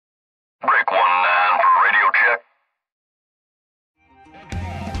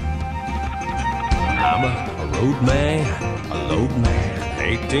A load man,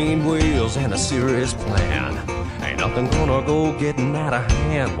 18 wheels and a serious plan. Ain't nothing gonna go getting out of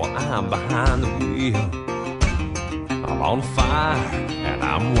hand while I'm behind the wheel. I'm on fire and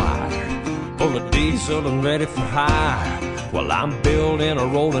I'm wired, full of diesel and ready for hire. Well, I'm building a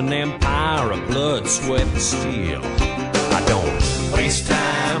rolling empire of blood, sweat, and steel. I don't waste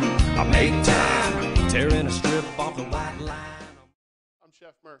time, I make time, tearing a strip off the white line. I'm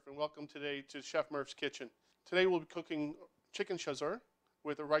Chef Murph, and welcome today to Chef Murph's Kitchen. Today we'll be cooking chicken chazur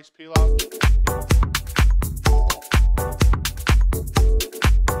with a rice pilaf.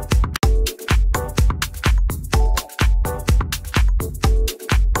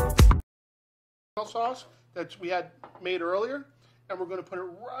 Sauce that we had made earlier, and we're going to put it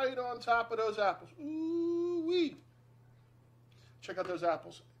right on top of those apples. Ooh-wee. Check out those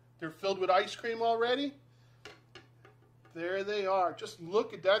apples. They're filled with ice cream already. There they are. Just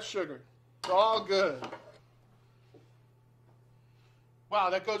look at that sugar. It's all good. Wow,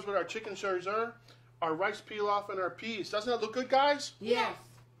 that goes with our chicken chazur, our rice pilaf, and our peas. Doesn't that look good, guys? Yes.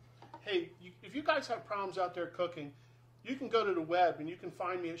 Hey, if you guys have problems out there cooking, you can go to the web and you can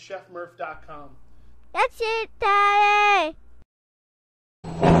find me at chefmurph.com. That's it, Dad.